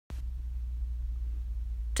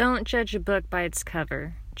Don't judge a book by its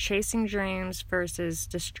cover. Chasing dreams versus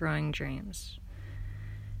destroying dreams.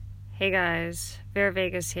 Hey guys, Vera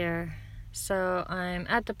Vegas here. So I'm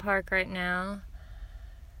at the park right now,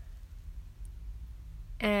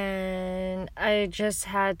 and I just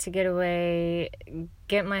had to get away,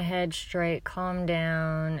 get my head straight, calm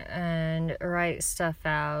down, and write stuff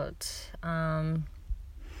out.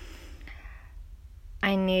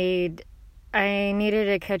 I needed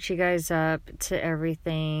to catch you guys up to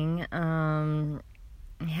everything.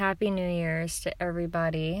 Happy New Year's to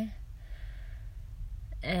everybody.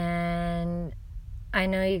 And I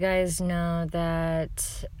know you guys know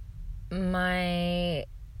that my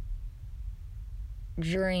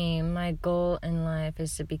dream, my goal in life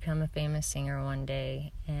is to become a famous singer one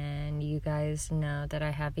day. And you guys know that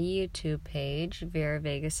I have a YouTube page, Vera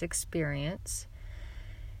Vegas Experience.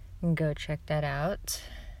 Go check that out.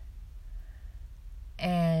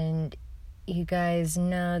 And you guys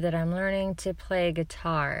know that I'm learning to play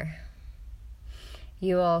guitar.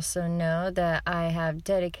 You also know that I have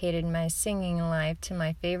dedicated my singing life to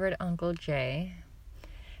my favorite Uncle Jay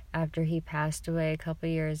after he passed away a couple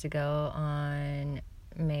years ago on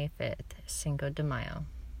May 5th, Cinco de Mayo.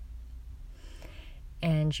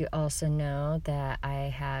 And you also know that I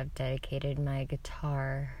have dedicated my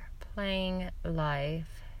guitar playing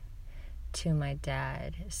life to my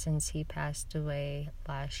dad since he passed away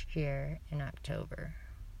last year in October.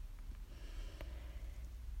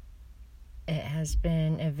 It has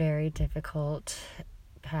been a very difficult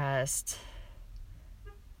past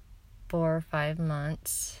 4 or 5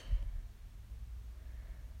 months,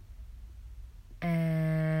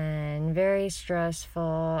 and very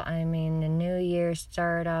stressful. I mean, the new year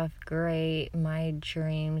started off great. My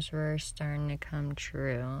dreams were starting to come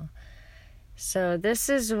true. So this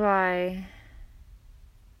is why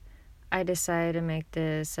I decided to make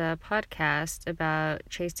this podcast about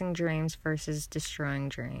chasing dreams versus destroying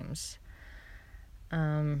dreams.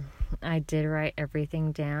 I did write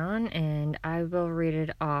everything down, and I will read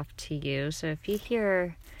it off to you. So if you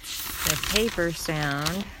hear the paper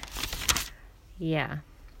sound, yeah,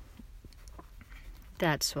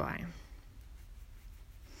 that's why.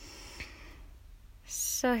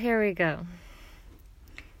 So here we go.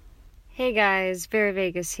 Hey guys, Vera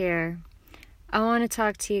Vegas here. I want to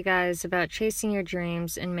talk to you guys about chasing your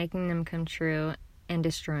dreams and making them come true, and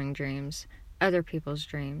destroying dreams, other people's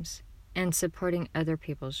dreams, and supporting other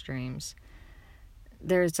people's dreams.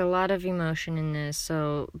 There's a lot of emotion in this,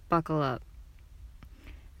 so buckle up.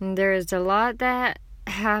 There is a lot that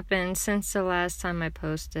happened since the last time I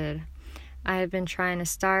posted. I have been trying to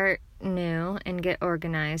start new and get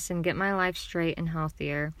organized and get my life straight and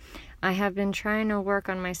healthier. I have been trying to work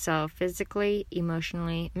on myself physically,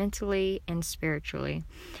 emotionally, mentally, and spiritually.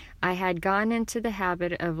 I had gotten into the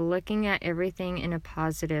habit of looking at everything in a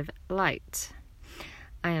positive light.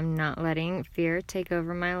 I am not letting fear take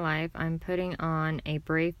over my life. I'm putting on a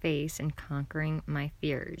brave face and conquering my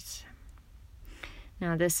fears.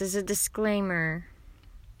 Now, this is a disclaimer.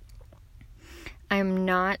 I'm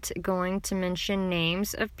not going to mention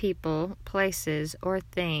names of people, places, or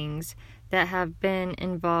things that have been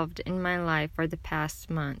involved in my life for the past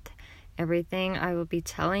month. Everything I will be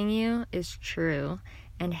telling you is true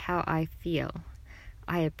and how I feel.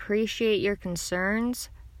 I appreciate your concerns,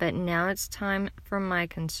 but now it's time for my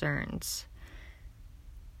concerns.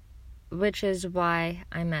 Which is why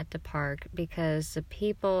I'm at the park, because the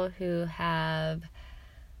people who have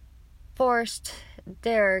forced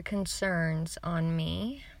their concerns on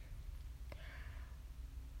me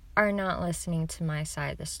are not listening to my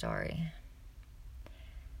side of the story.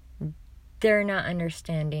 They're not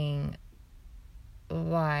understanding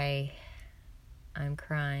why I'm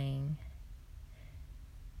crying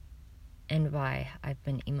and why I've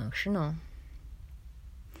been emotional.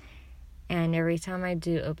 And every time I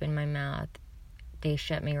do open my mouth, they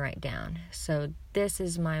shut me right down. So this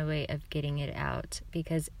is my way of getting it out,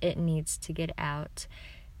 because it needs to get out.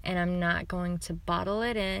 And I'm not going to bottle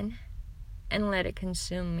it in and let it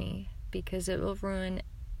consume me, because it will ruin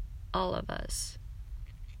all of us.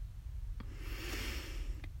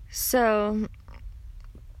 So,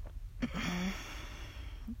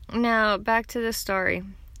 now back to the story.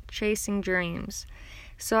 Chasing dreams.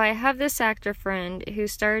 So I have this actor friend who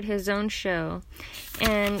started his own show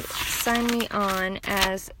and signed me on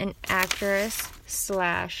as an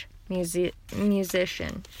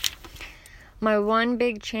actress/musician. My one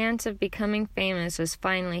big chance of becoming famous was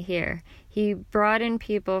finally here. He brought in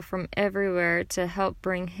people from everywhere to help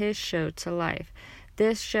bring his show to life.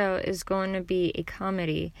 This show is going to be a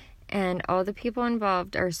comedy, and all the people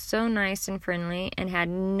involved are so nice and friendly and had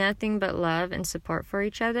nothing but love and support for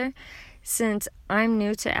each other. Since I'm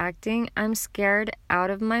new to acting, I'm scared out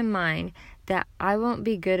of my mind that I won't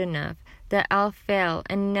be good enough, that I'll fail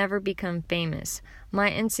and never become famous.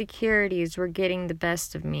 My insecurities were getting the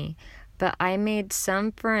best of me, but I made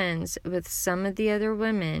some friends with some of the other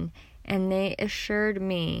women, and they assured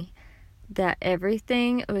me that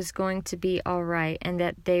everything was going to be all right and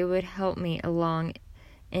that they would help me along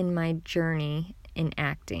in my journey in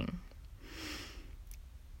acting.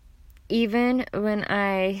 Even when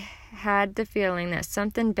I had the feeling that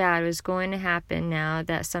something bad was going to happen now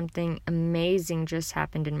that something amazing just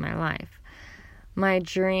happened in my life, my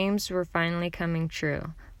dreams were finally coming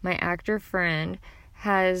true. My actor friend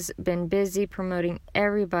has been busy promoting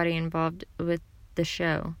everybody involved with the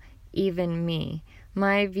show, even me.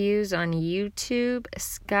 My views on YouTube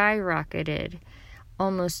skyrocketed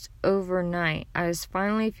almost overnight. I was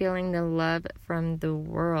finally feeling the love from the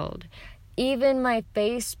world. Even my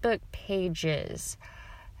Facebook pages.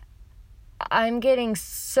 I'm getting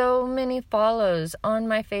so many follows on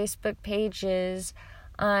my Facebook pages.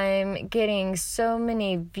 I'm getting so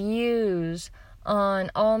many views on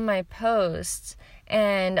all my posts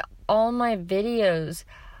and all my videos.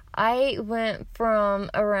 I went from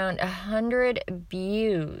around 100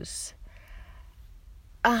 views.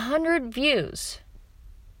 100 views.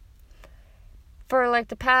 For like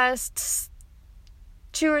the past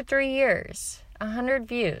 2 or 3 years. 100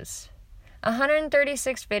 views.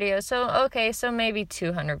 136 videos. So maybe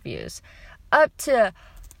 200 views. Up to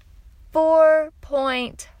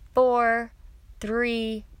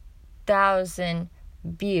 4.43 thousand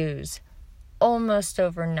views. Almost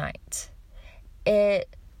overnight.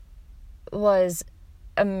 It was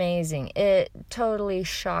amazing. It totally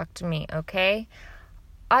shocked me, okay?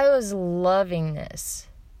 I was loving this.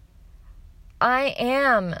 I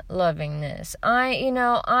am loving this.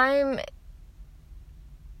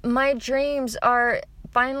 My dreams are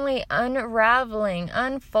finally unraveling,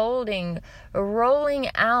 unfolding, rolling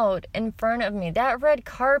out in front of me. That red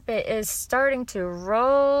carpet is starting to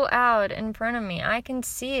roll out in front of me. I can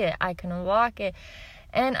see it. I can walk it.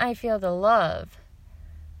 And I feel the love.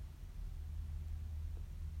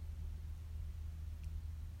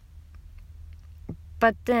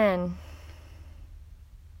 But then,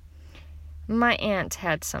 my aunt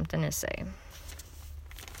had something to say.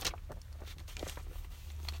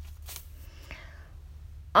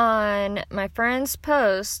 On my friend's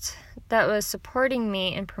post that was supporting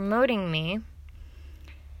me and promoting me,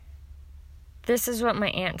 this is what my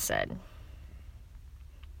aunt said.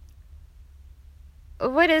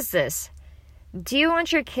 What is this? Do you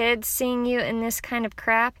want your kids seeing you in this kind of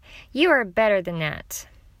crap? You are better than that.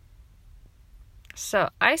 So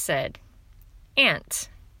I said, Aunt,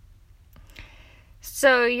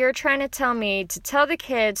 so you're trying to tell me to tell the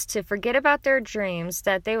kids to forget about their dreams,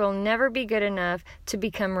 that they will never be good enough to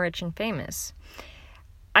become rich and famous.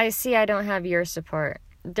 I see I don't have your support.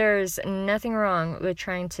 There's nothing wrong with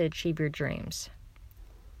trying to achieve your dreams.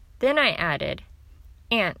 Then I added,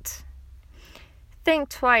 Aunt, think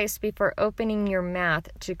twice before opening your mouth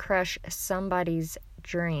to crush somebody's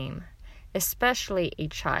dream, especially a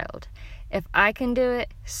child. If I can do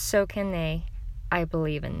it, so can they. I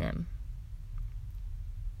believe in them.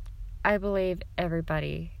 I believe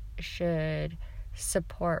everybody should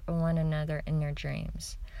support one another in their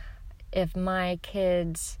dreams. If my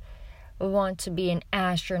kids want to be an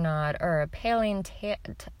astronaut or a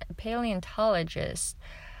paleontologist,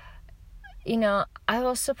 I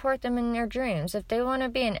will support them in their dreams. If they want to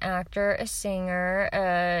be an actor, a singer,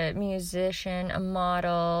 a musician, a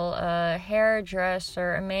model, a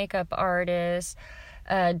hairdresser, a makeup artist,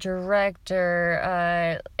 a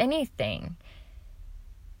director,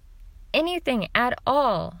 anything at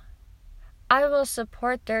all, I will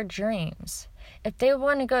support their dreams. If they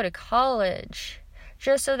want to go to college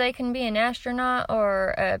just so they can be an astronaut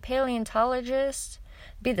or a paleontologist,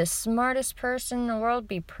 be the smartest person in the world,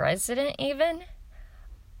 be president even,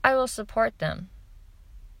 I will support them.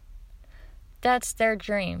 That's their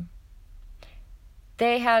dream.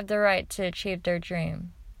 They have the right to achieve their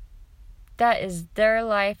dream. That is their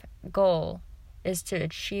life goal, is to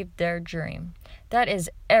achieve their dream. That is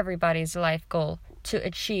everybody's life goal, to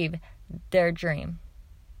achieve their dream.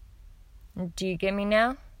 Do you get me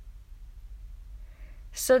now?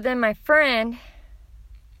 So then my friend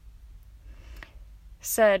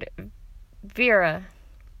said, Vera,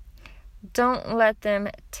 don't let them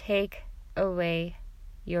take away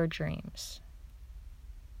your dreams.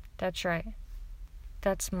 That's right.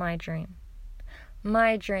 That's my dream.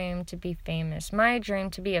 My dream to be famous. My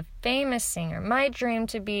dream to be a famous singer. My dream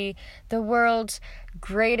to be the world's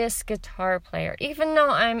greatest guitar player. Even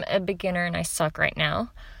though I'm a beginner and I suck right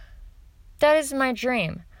now, that is my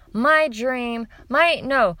dream. My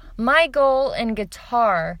goal in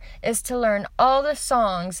guitar is to learn all the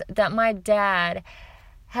songs that my dad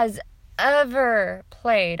has ever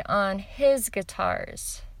played on his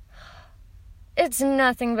guitars. It's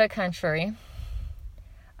nothing but country.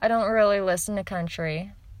 I don't really listen to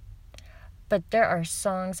country, but there are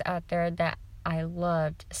songs out there that I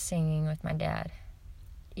loved singing with my dad,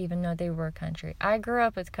 even though they were country. I grew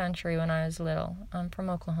up with country when I was little. I'm from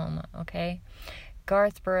Oklahoma, okay?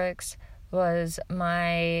 Garth Brooks was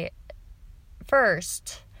my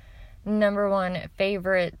first number one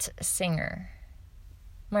favorite singer.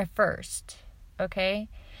 My first, okay?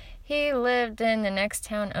 He lived in the next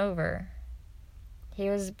town over. He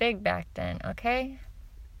was big back then, okay?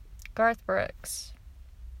 Garth Brooks.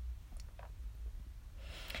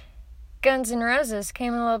 Guns N' Roses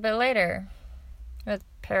came a little bit later with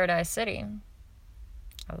Paradise City.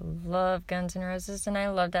 I love Guns N' Roses and I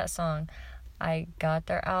love that song. I got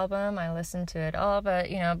their album, I listened to it all, but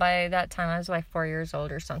by that time I was like 4 years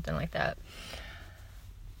old or something like that.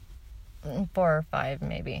 4 or 5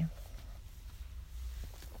 maybe.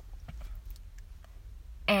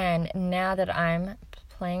 And now that I'm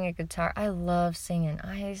playing a guitar, I love singing.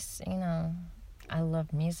 I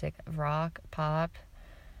love music, rock, pop,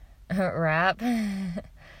 rap,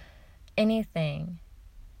 anything.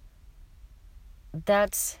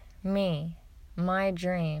 That's me. My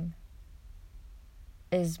dream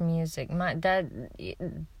is music.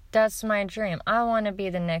 That's my dream. I want to be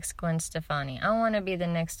the next Gwen Stefani. I want to be the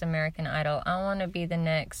next American Idol. I want to be the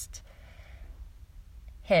next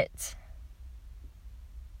hit.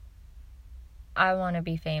 I want to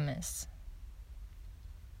be famous.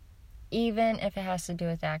 Even if it has to do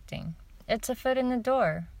with acting. It's a foot in the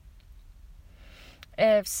door.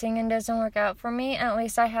 If singing doesn't work out for me, at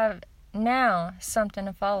least I have now something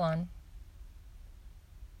to fall on.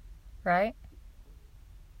 Right?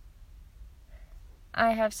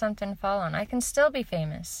 I have something to fall on. I can still be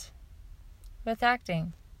famous with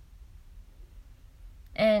acting.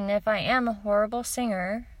 And if I am a horrible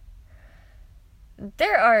singer,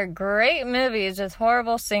 there are great movies with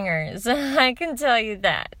horrible singers. I can tell you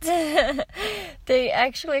that. They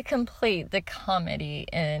actually complete the comedy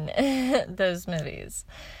in those movies.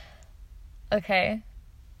 Okay?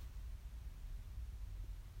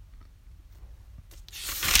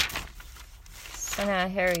 So now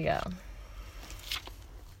here we go.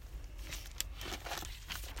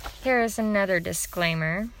 Here is another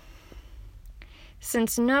disclaimer.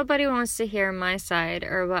 Since nobody wants to hear my side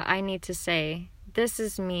or what I need to say, this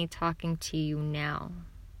is me talking to you now.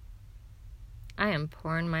 I am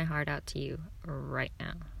pouring my heart out to you right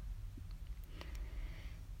now.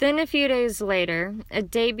 Then a few days later, a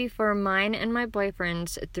day before mine and my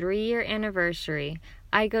boyfriend's 3-year anniversary,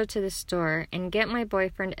 I go to the store and get my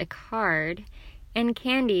boyfriend a card and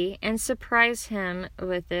candy and surprise him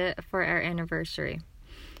with it for our anniversary.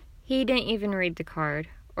 He didn't even read the card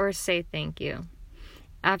or say thank you.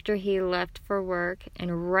 After he left for work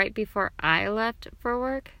and right before I left for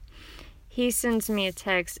work, he sends me a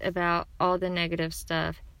text about all the negative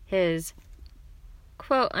stuff his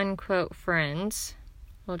quote-unquote friends,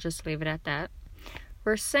 we'll just leave it at that,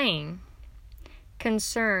 were saying.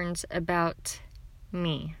 Concerns about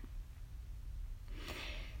me.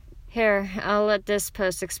 Here, I'll let this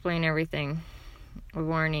post explain everything. A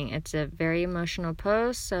warning, it's a very emotional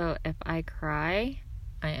post, so if I cry,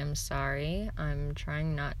 I am sorry. I'm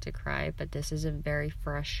trying not to cry, but this is a very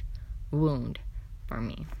fresh wound for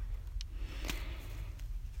me.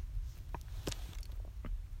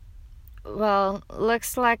 Well,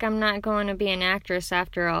 looks like I'm not going to be an actress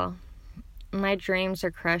after all. My dreams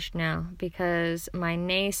are crushed now because my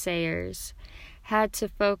naysayers had to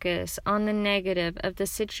focus on the negative of the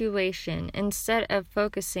situation instead of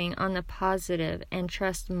focusing on the positive and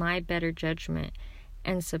trust my better judgment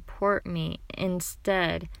and support me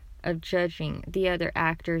instead of judging the other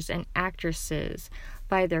actors and actresses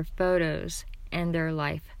by their photos and their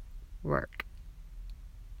life work.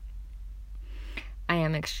 I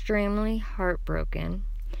am extremely heartbroken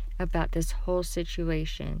about this whole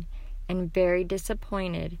situation and very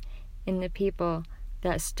disappointed in the people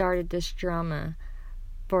that started this drama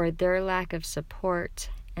for their lack of support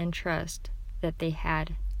and trust that they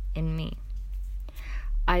had in me.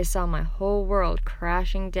 I saw my whole world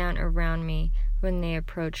crashing down around me when they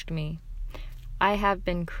approached me. I have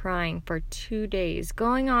been crying for 2 days,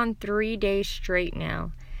 going on 3 days straight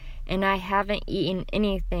now, and I haven't eaten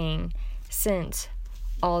anything since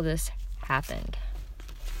all this happened.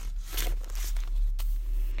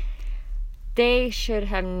 They should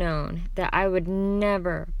have known that I would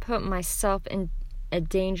never put myself in a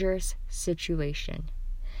dangerous situation,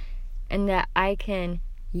 and that I can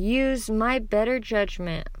use my better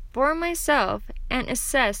judgment for myself and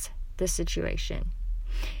assess the situation.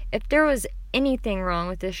 If there was anything wrong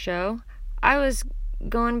with this show I was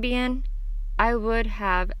going to be in, I would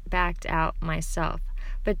have backed out myself.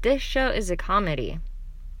 But this show is a comedy.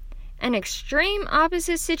 An extreme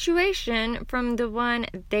opposite situation from the one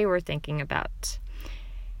they were thinking about.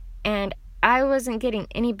 And I wasn't getting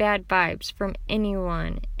any bad vibes from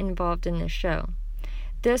anyone involved in this show.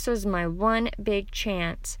 This was my one big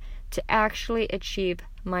chance to actually achieve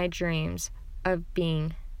my dreams of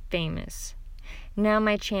being famous. Now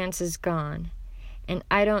my chance is gone, and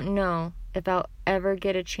I don't know if I'll ever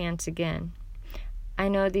get a chance again. I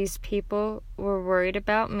know these people were worried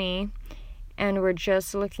about me and were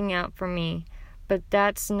just looking out for me, but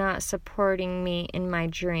that's not supporting me in my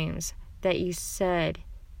dreams that you said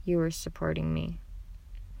you were supporting me.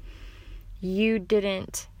 You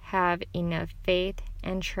didn't have enough faith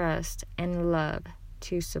and trust and love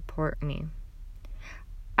to support me.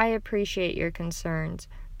 I appreciate your concerns,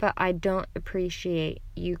 but I don't appreciate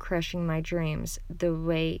you crushing my dreams the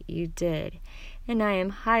way you did, and I am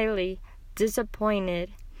highly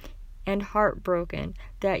disappointed and heartbroken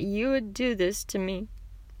that you would do this to me.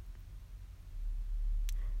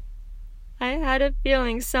 I had a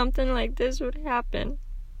feeling something like this would happen.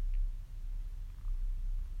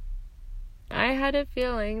 I had a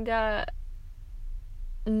feeling that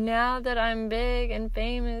now that I'm big and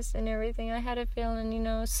famous and everything, I had a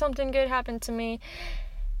feeling, something good happened to me.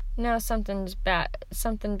 Now something bad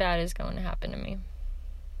is going to happen to me.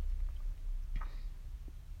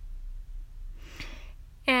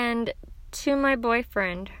 And to my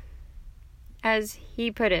boyfriend, as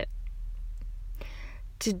he put it,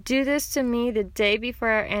 to do this to me the day before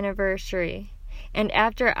our anniversary, and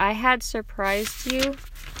after I had surprised you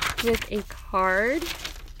with a card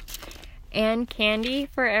and candy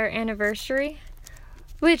for our anniversary,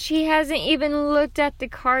 which he hasn't even looked at the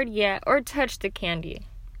card yet or touched the candy,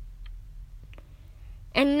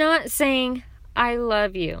 and not saying I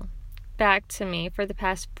love you back to me for the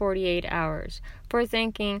past 48 hours, for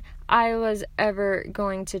thinking I was ever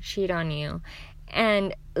going to cheat on you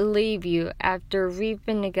and leave you after we've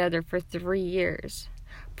been together for 3 years,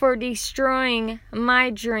 for destroying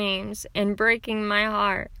my dreams and breaking my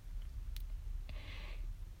heart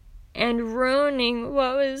and ruining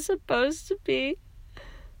what was supposed to be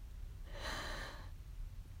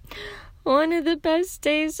one of the best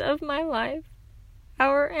days of my life,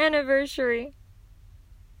 our anniversary.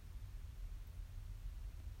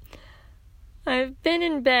 I've been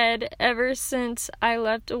in bed ever since I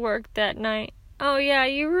left work that night. Oh yeah,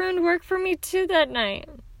 you ruined work for me too that night.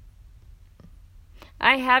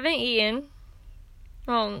 I haven't eaten.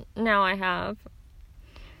 Well, now I have.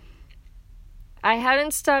 I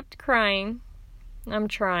haven't stopped crying. I'm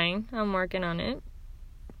trying. I'm working on it.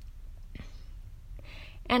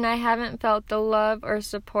 And I haven't felt the love or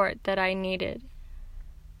support that I needed.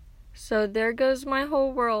 So there goes my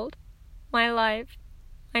whole world, my life,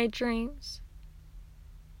 my dreams.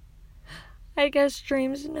 I guess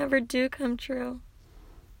dreams never do come true.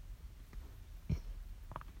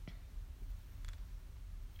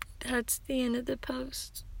 That's the end of the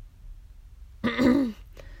post. Let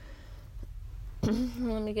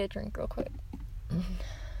me get a drink real quick.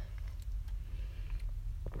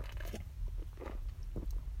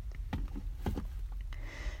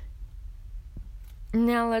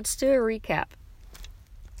 Now let's do a recap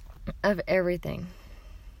of everything.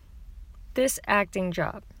 This acting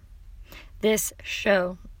job, this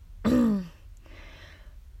show,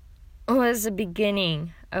 was the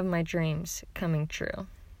beginning of my dreams coming true.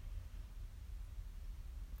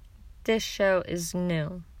 This show is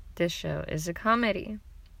new. This show is a comedy.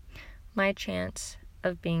 My chance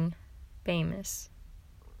of being famous.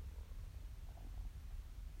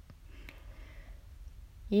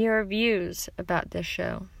 Your views about this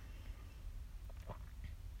show.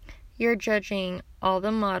 You're judging all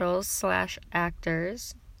the models /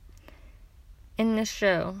 actors in the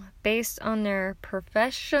show based on their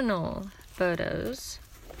professional photos.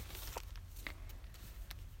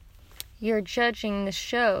 You're judging the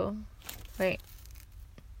show.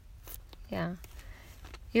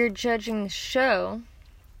 You're judging the show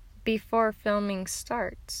before filming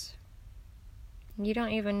starts. You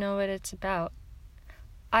don't even know what it's about.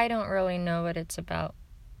 I don't really know what it's about.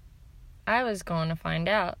 I was going to find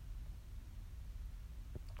out.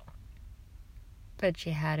 But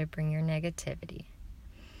you had to bring your negativity.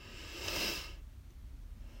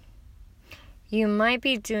 You might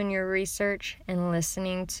be doing your research and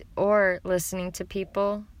listening to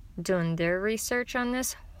people doing their research on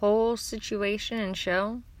this whole situation and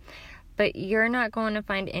show, but you're not going to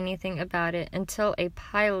find anything about it until a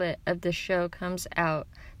pilot of the show comes out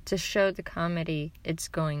to show the comedy it's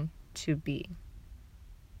going to be.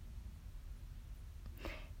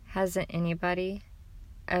 Hasn't anybody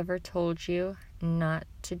ever told you not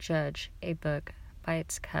to judge a book by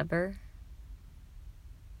its cover?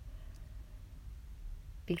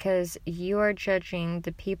 Because you are judging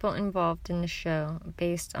the people involved in the show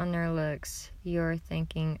based on their looks, you're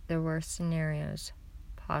thinking the worst scenarios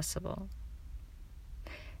possible.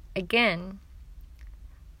 Again,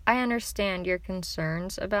 I understand your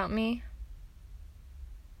concerns about me.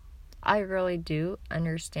 I really do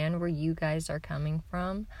understand where you guys are coming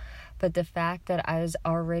from, but the fact that I was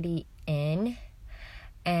already in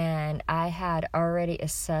and I had already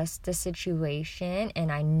assessed the situation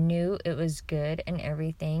and I knew it was good and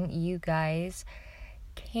everything, you guys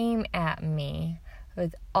came at me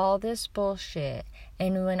with all this bullshit.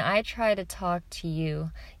 And when I try to talk to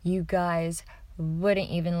you, you guys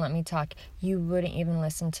wouldn't even let me talk. You wouldn't even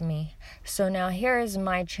listen to me. So now here is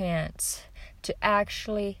my chance to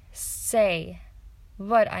actually say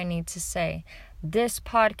what I need to say. This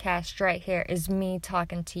podcast right here is me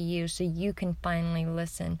talking to you so you can finally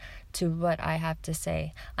listen to what I have to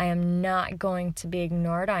say. I am not going to be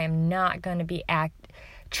ignored. I am not going to be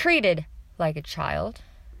treated like a child.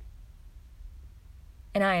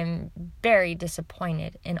 And I am very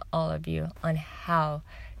disappointed in all of you on how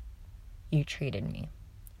you treated me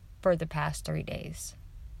for the past 3 days.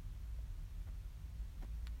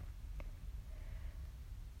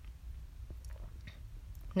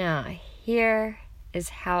 Now, here is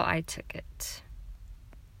how I took it.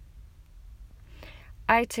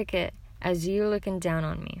 I took it as you looking down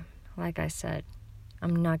on me. Like I said,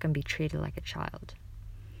 I'm not going to be treated like a child.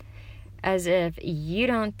 As if you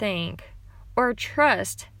don't think or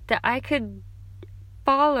trust that I could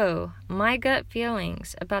follow my gut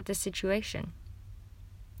feelings about the situation.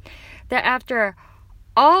 That after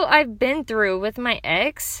all I've been through with my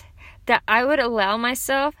ex, that I would allow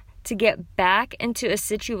myself to get back into a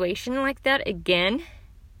situation like that again?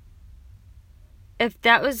 If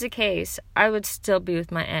that was the case, I would still be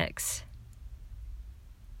with my ex.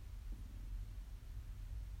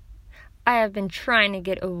 I have been trying to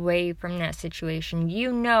get away from that situation.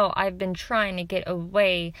 You know I've been trying to get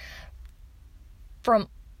away from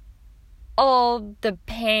all the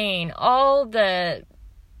pain, all the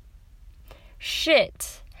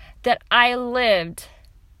shit that I lived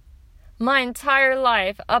my entire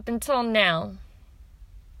life up until now.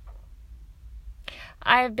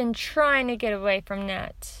 I have been trying to get away from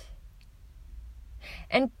that.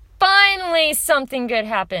 And finally something good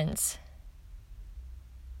happens.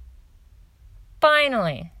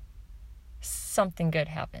 Finally something good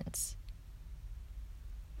happens.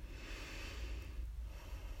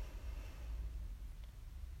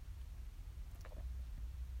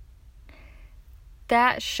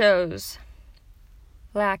 That shows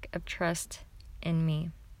lack of trust in me.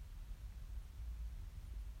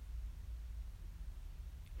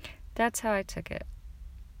 That's how I took it.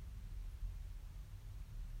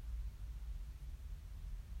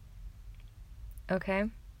 Okay?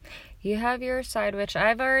 You have your side, which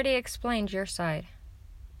I've already explained your side.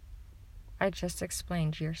 I just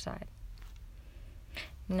explained your side.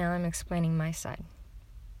 Now I'm explaining my side.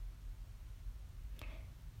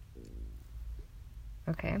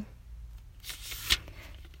 Okay?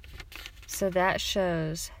 So that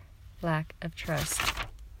shows lack of trust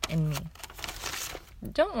in me.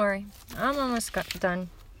 Don't worry, I'm almost done.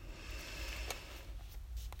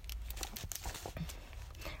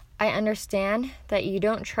 I understand that you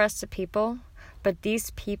don't trust the people, but these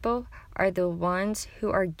people are the ones who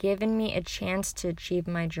are giving me a chance to achieve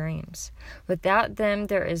my dreams. Without them,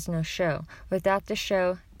 there is no show. Without the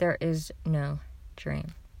show, there is no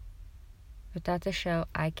dream. Without the show,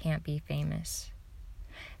 I can't be famous.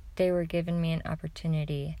 They were giving me an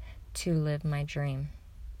opportunity to live my dream.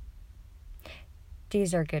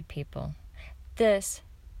 These are good people. This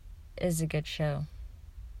is a good show.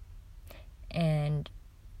 And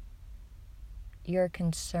your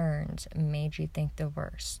concerns made you think the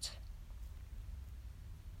worst.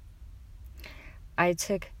 I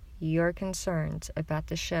took your concerns about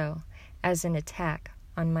the show as an attack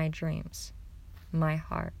on my dreams, my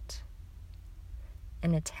heart,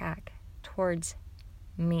 an attack towards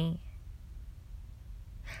me.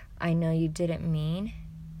 I know you didn't mean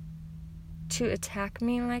to attack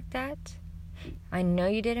me like that. I know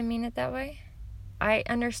you didn't mean it that way. I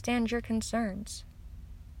understand your concerns.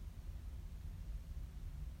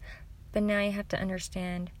 But now you have to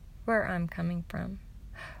understand where I'm coming from.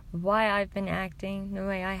 Why I've been acting the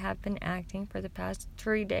way I have been acting for the past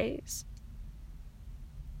 3 days.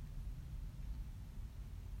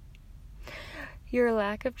 Your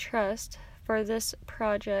lack of trust for this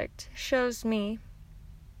project shows me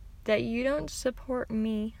that you don't support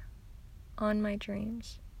me on my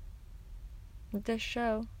dreams. This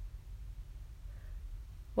show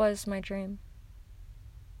was my dream.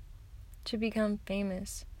 To become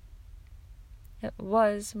famous. It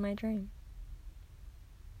was my dream.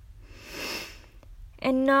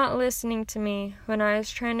 And not listening to me when I was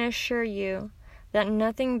trying to assure you that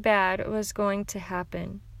nothing bad was going to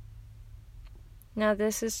happen. Now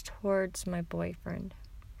this is towards my boyfriend.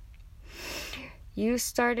 You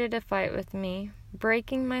started a fight with me,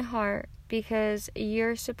 breaking my heart because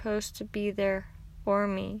you're supposed to be there for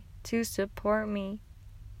me, to support me,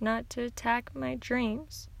 not to attack my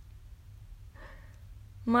dreams.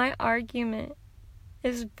 My argument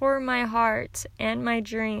is for my heart and my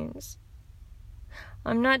dreams.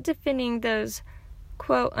 I'm not defending those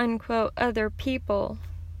quote-unquote other people.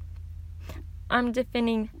 I'm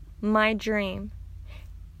defending my dream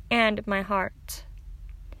and my heart.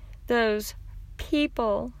 Those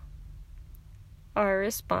people are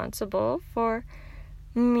responsible for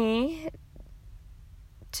me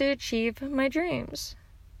to achieve my dreams.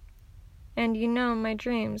 And you know my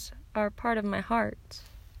dreams are part of my heart.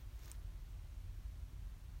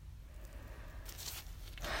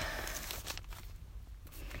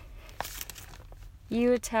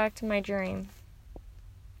 You attacked my dream,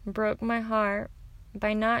 broke my heart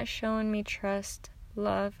by not showing me trust,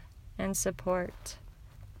 love, and support.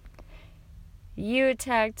 You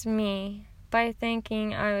attacked me by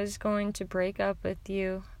thinking I was going to break up with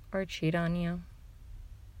you or cheat on you.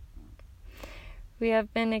 We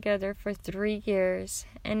have been together for 3 years,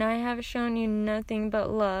 and I have shown you nothing but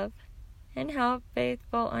love and how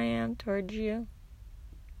faithful I am towards you.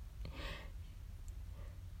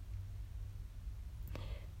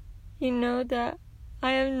 You know that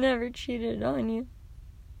I have never cheated on you.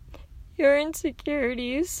 Your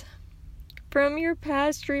insecurities from your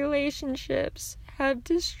past relationships have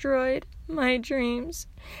destroyed my dreams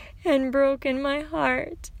and broken my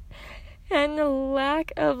heart, and the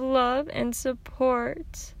lack of love and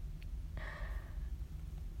support.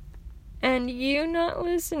 And you not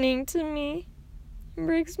listening to me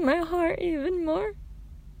breaks my heart even more.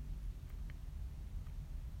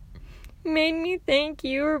 Made me think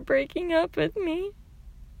you were breaking up with me.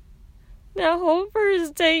 That whole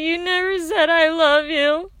first day you never said I love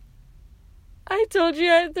you. I told you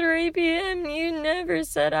at 3 p.m. you never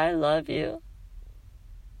said I love you.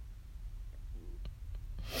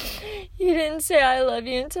 You didn't say I love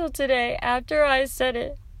you until today after I said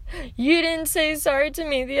it. You didn't say sorry to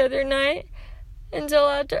me the other night until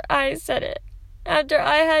after I said it. After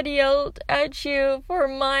I had yelled at you for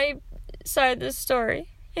my side of the story.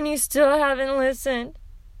 And you still haven't listened.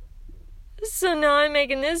 So now I'm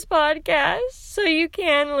making this podcast so you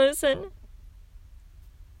can listen.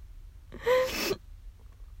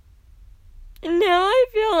 And now I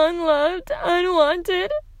feel unloved,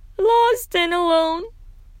 unwanted, lost, and alone.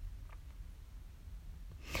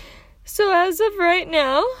 So as of right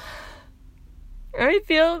now, I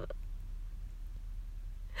feel that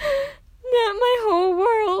my whole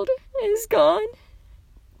world is gone.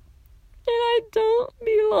 And I don't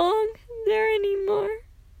belong there anymore.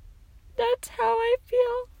 That's how I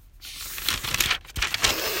feel.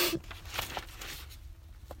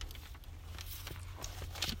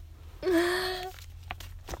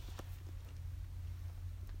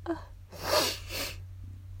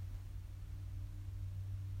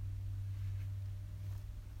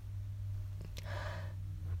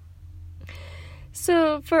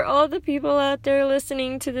 So, for all the people out there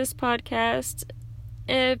listening to this podcast,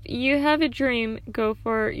 if you have a dream, go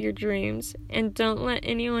for your dreams and don't let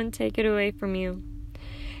anyone take it away from you.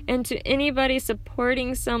 And to anybody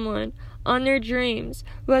supporting someone on their dreams,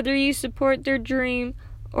 whether you support their dream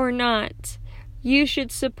or not, you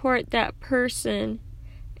should support that person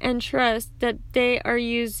and trust that they are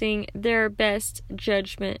using their best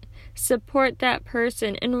judgment. Support that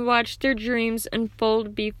person and watch their dreams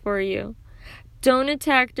unfold before you. Don't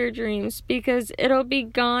attack their dreams because it'll be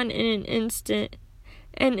gone in an instant.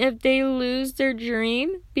 And if they lose their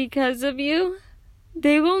dream because of you,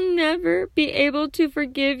 they will never be able to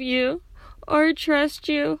forgive you or trust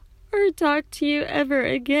you or talk to you ever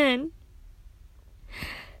again.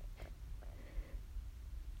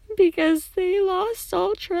 Because they lost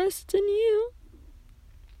all trust in you.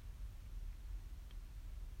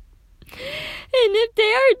 And if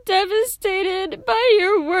they are devastated by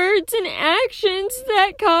your words and actions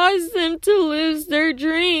that cause them to lose their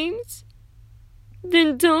dreams,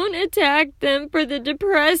 then don't attack them for the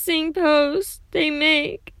depressing posts they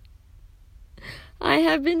make. I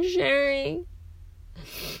have been sharing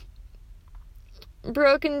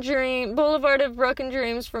Boulevard of Broken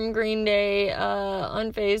Dreams from Green Day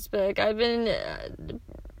on Facebook. I've been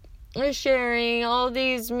sharing all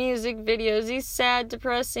these music videos, these sad,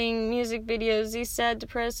 depressing music videos, these sad,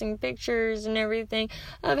 depressing pictures and everything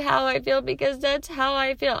of how I feel, because that's how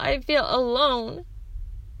I feel. I feel alone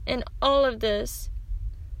in all of this.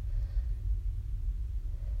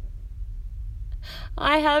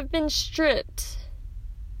 I have been stripped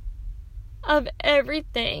of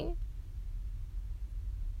everything.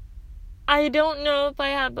 I don't know if I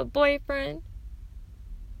have a boyfriend.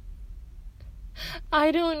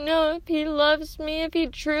 I don't know if he loves me, if he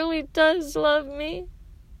truly does love me.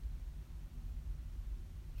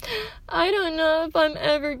 I don't know if I'm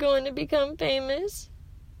ever going to become famous.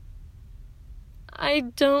 I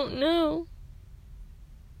don't know.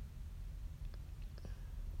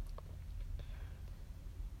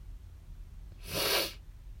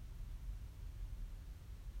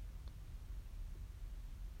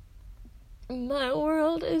 My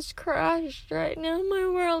world is crashed right now. My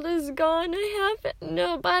world is gone. I have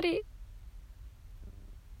nobody.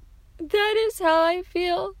 That is how I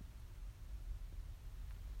feel.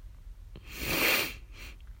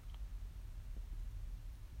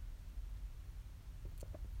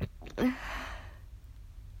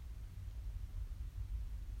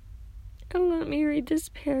 Let me read this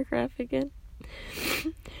paragraph again.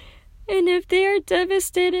 And if they are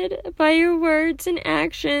devastated by your words and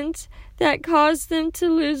actions that cause them to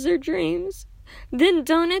lose their dreams, then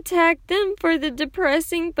don't attack them for the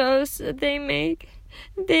depressing posts they make.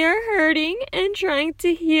 They are hurting and trying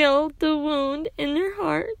to heal the wound in their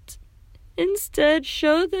heart. Instead,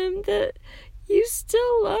 show them that you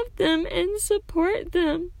still love them and support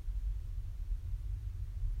them.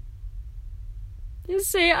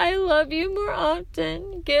 Say, I love you more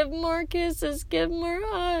often. Give more kisses. Give more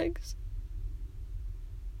hugs.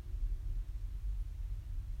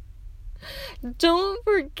 Don't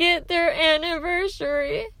forget their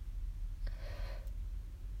anniversary.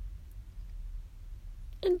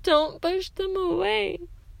 And don't push them away.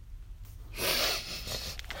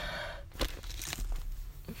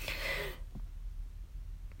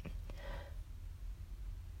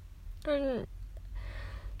 And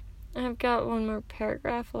I've got one more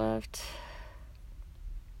paragraph left.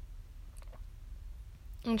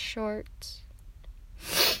 In short.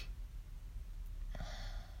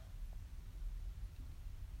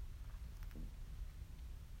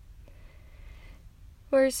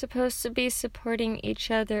 We're supposed to be supporting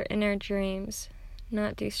each other in our dreams,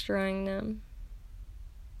 not destroying them.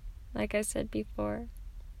 Like I said before,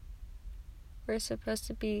 we're supposed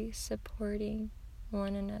to be supporting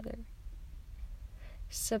one another.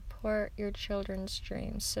 Support your children's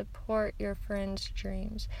dreams. Support your friends'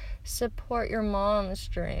 dreams. Support your mom's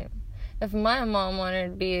dream. If my mom wanted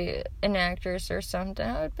to be an actress or something,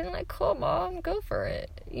 I would have been like, cool, Mom, go for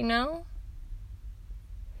it, you know?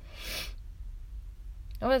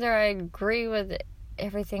 Whether I agree with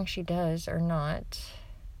everything she does or not.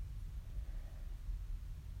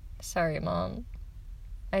 Sorry, Mom.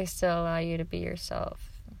 I still allow you to be yourself.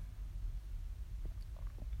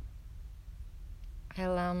 I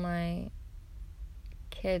allow my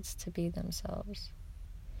kids to be themselves.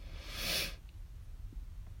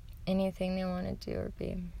 Anything they want to do or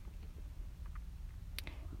be.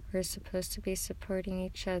 We're supposed to be supporting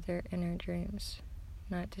each other in our dreams,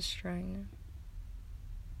 not destroying them.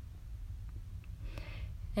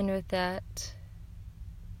 And with that,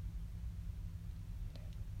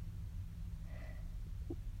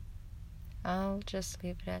 I'll just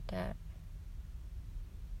leave it at that.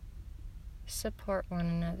 Support one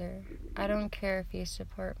another. I don't care if you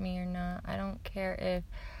support me or not. I don't care if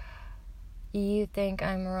you think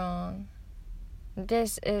I'm wrong.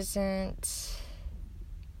 This isn't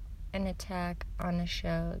an attack on a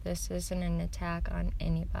show. This isn't an attack on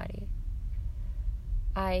anybody.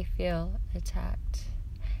 I feel attacked,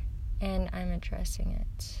 and I'm addressing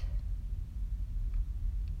it.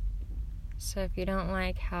 So if you don't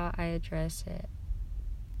like how I address it,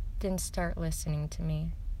 then start listening to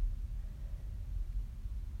me.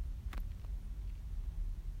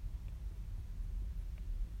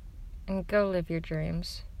 And go live your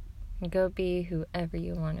dreams. And go be whoever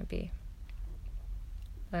you want to be.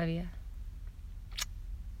 Love ya.